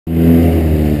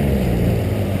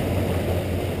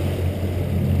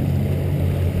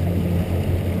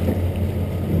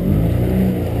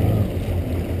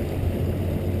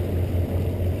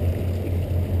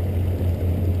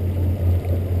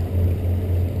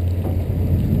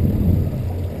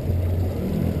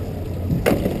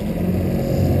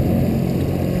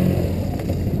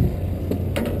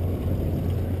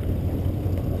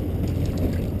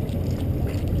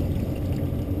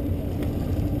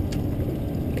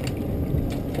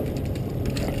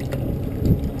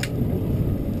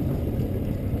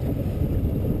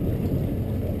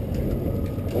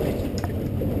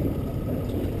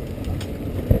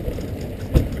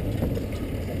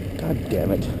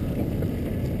damn it.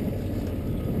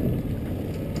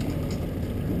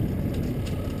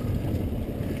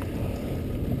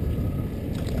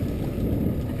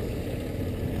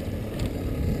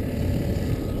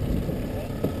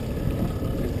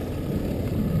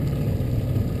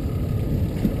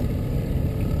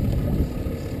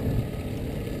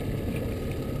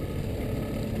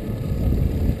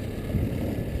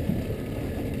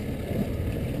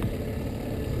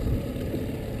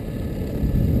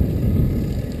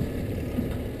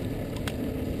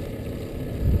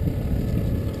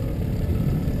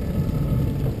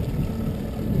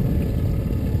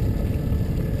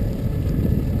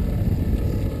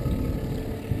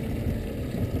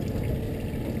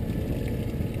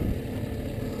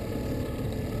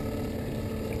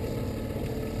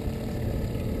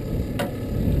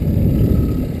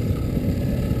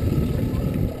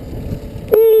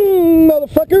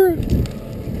 Motherfucker!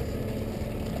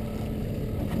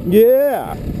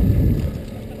 Yeah!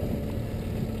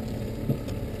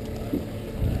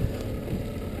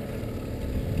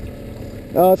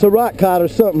 It's a rock cod or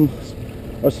something,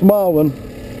 a small one.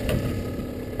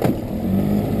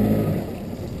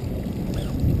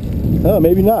 Oh,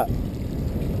 maybe not.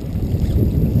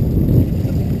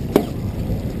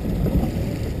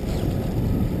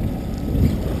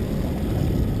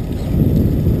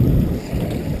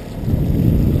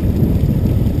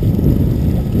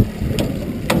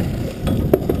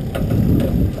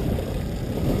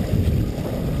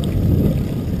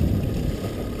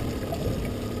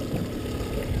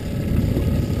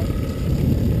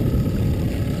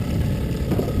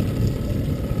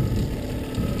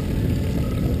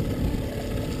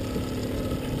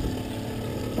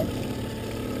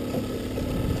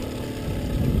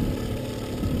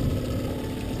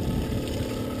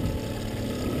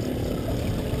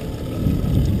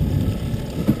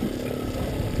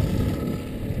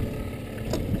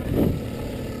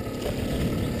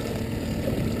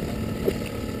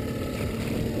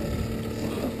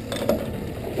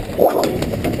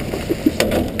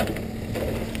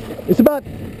 It's about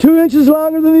 2 inches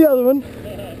longer than the other one.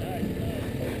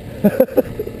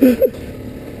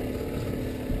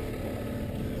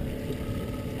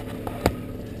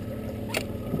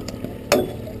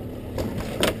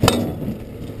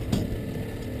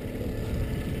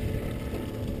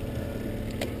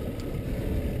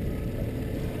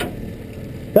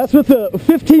 That's with the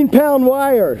 15-pound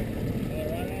wire.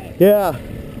 Yeah.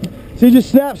 So it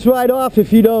just snaps right off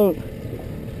if you don't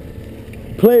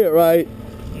play it right.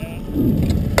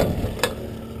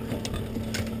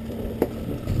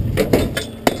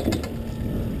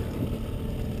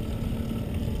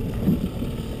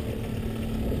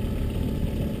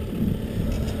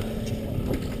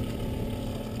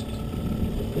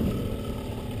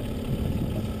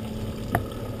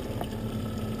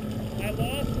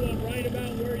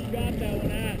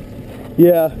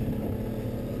 Yeah.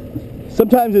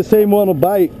 Sometimes the same one will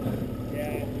bite.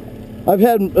 Yeah. I've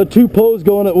had 2 poles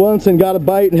going at once and got a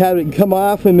bite and had it come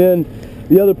off, and then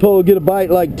the other pole will get a bite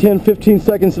like 10-15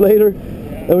 seconds later. Yeah.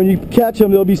 And when you catch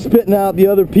them, they'll be spitting out the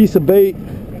other piece of bait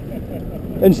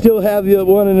and still have the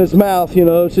one in his mouth, you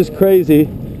know. It's just crazy.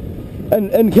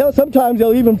 And sometimes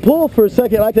they'll even pull for a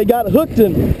second like they got hooked,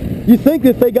 and you think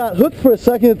if they got hooked for a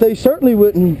second that they certainly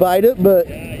wouldn't bite it, but...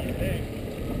 Yeah, you think.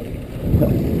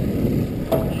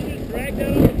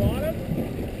 On the bottom?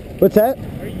 What's that?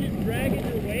 Are you just dragging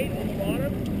your weight on the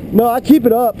bottom? No, I keep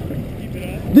it up. Keep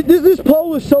it up? This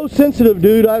pole is so sensitive,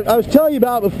 dude. I was telling you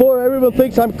about it before. Everyone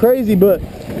thinks I'm crazy, but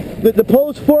the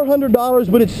pole's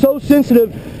 $400, but it's so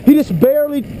sensitive. He just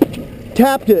barely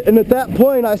tapped it, and at that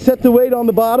point I set the weight on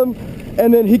the bottom,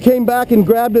 and then he came back and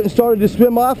grabbed it and started to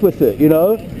swim off with it, you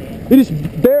know. He just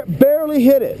barely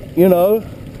hit it, you know.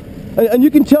 And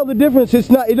you can tell the difference. It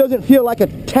doesn't feel like a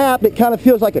tap. It kind of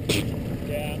feels like a,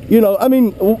 you know. I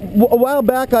mean, a while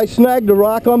back I snagged a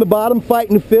rock on the bottom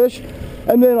fighting a fish,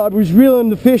 and then I was reeling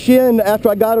the fish in after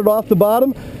I got it off the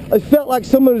bottom. I felt like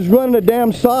someone was running a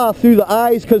damn saw through the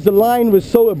eyes because the line was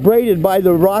so abraded by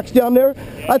the rocks down there.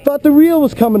 I thought the reel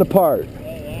was coming apart.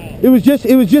 It was just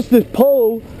the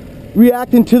pole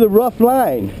reacting to the rough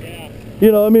line.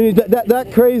 You know, I mean,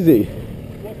 that crazy.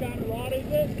 What kind of rod is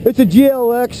it? It's a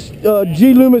GLX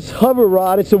G-Loomis hover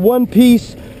rod. It's a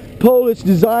one-piece pole. It's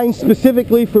designed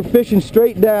specifically for fishing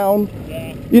straight down.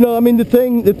 Yeah. You know, I mean, the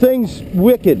thing's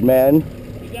wicked, man.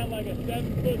 Is that like a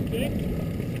 7-foot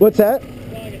stick? What's that? Is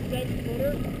that like a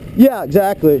 7-footer? Yeah,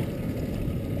 exactly.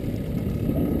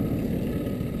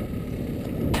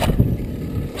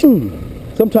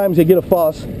 Sometimes they get a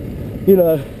false, you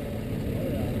know.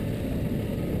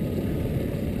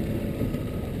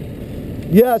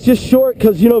 Yeah, it's just short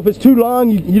because, you know, if it's too long,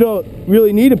 you don't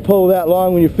really need a pole that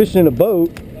long when you're fishing in a boat.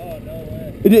 Oh, no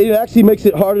way. It actually makes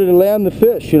it harder to land the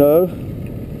fish, you know.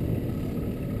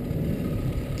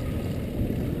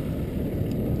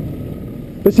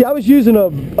 But see, I was using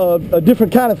a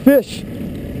different kind of fish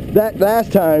that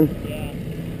last time. Yeah.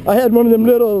 I had one of them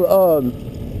little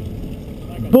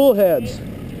Like bullheads.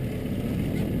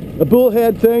 A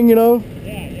bullhead thing, you know.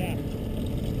 Yeah, yeah.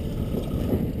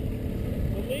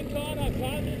 The Lingcod I've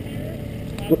caught this year,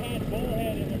 I've had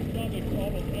bullhead in their stomach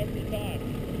almost every time.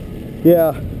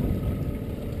 Yeah.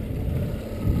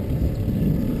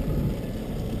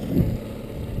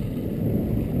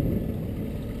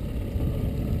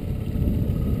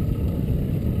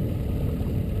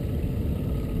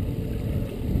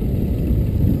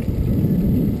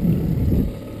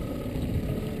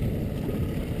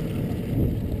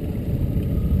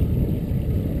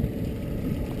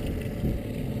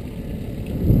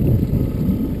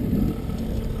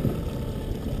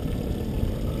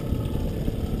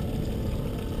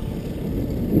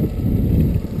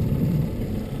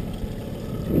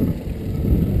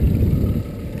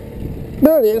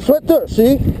 There it is, right there,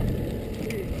 see?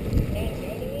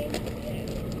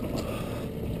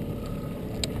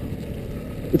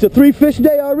 It's a 3-fish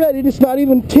day already, and it's not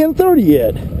even 10:30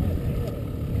 yet.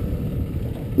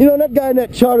 You know, that guy in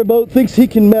that charter boat thinks he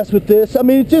can mess with this. I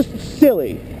mean, it's just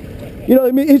silly. You know,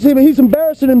 I mean, he's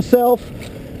embarrassing himself,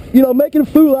 you know, making a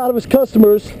fool out of his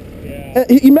customers. Yeah.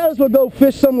 And he might as well go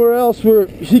fish somewhere else where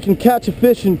he can catch a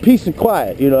fish in peace and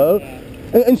quiet, you know?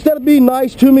 Instead of being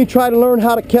nice to me, try to learn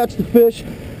how to catch the fish,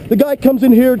 the guy comes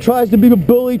in here and tries to be a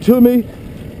bully to me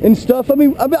and stuff. I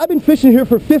mean, I've been fishing here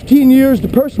for 15 years. The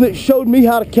person that showed me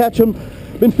how to catch them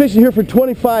been fishing here for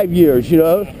 25 years, you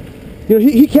know? You know,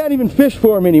 he can't even fish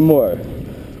for him anymore.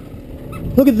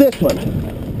 Look at this one.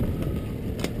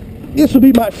 This will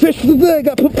be my fish for the day. I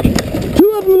got to put 2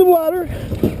 of them in the water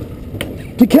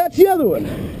to catch the other one.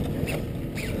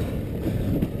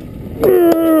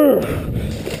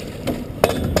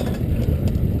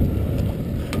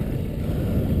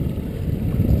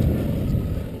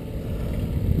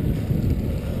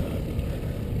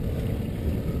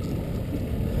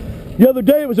 The other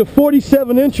day it was a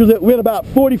 47-incher that went about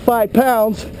 45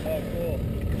 pounds. Oh, cool.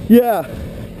 Yeah.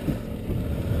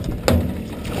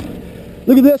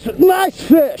 Look at this. Nice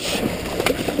fish.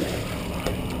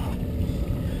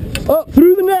 Oh,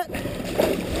 through the net.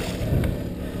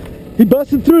 He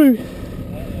busted through.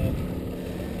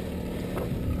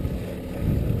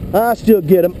 I still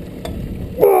get him.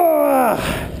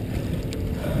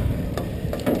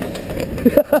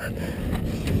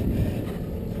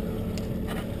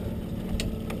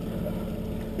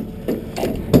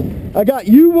 I got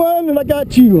you one and I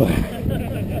got you one.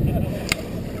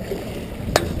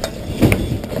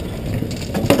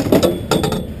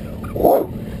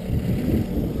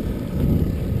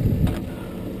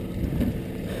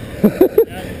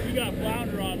 Yeah, we got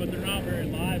flounder on, but they're not very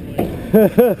lively.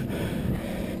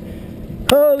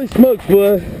 Holy smokes,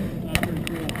 boy. That's pretty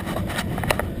cool.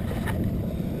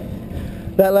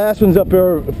 That last one's up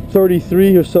there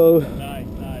 33 or so. Nice,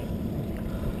 nice.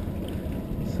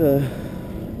 So.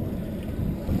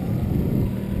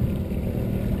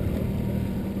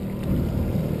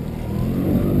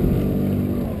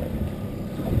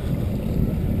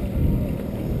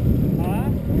 Huh?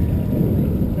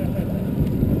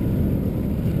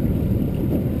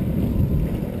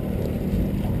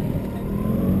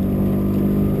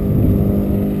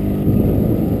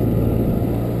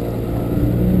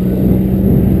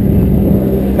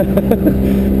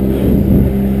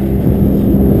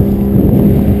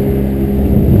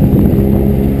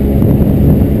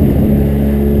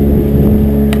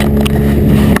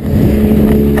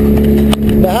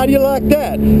 Now, how do you like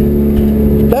that?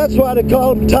 That's why they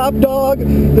call him Top Dog,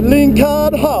 the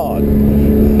Lingcod Hog.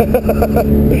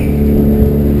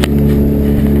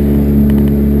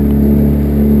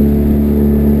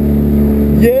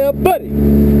 Yeah, buddy.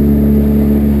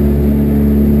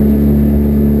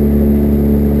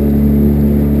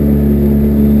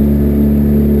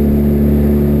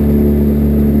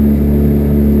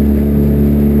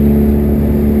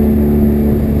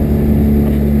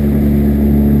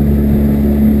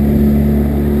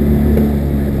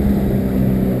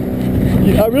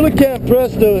 I really can't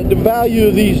press the value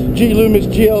of these Loomis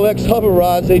GLX hover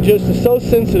rods. They just are so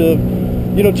sensitive.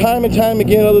 You know, time and time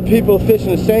again, other people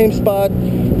fishing the same spot,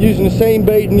 using the same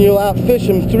bait, and you'll outfish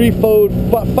them 3-fold,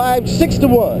 5, 6 to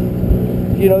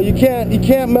 1. You know, you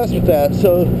can't mess with that.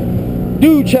 So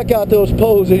do check out those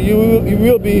poles. You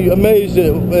will be amazed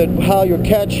at how your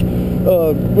catch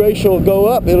ratio will go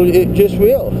up. It just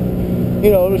will. you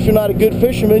know, if you're not a good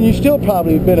fisherman, you still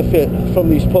probably benefit from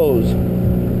these poes.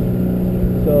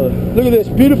 So look at this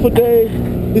beautiful day.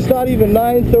 It's not even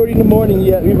 9:30 in the morning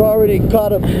yet. We've already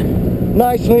caught a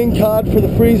nice lingcod for the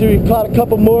freezer. We've caught a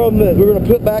couple more of them that we're going to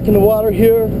put back in the water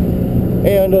here.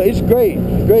 And it's great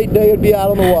day to be out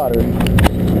on the water.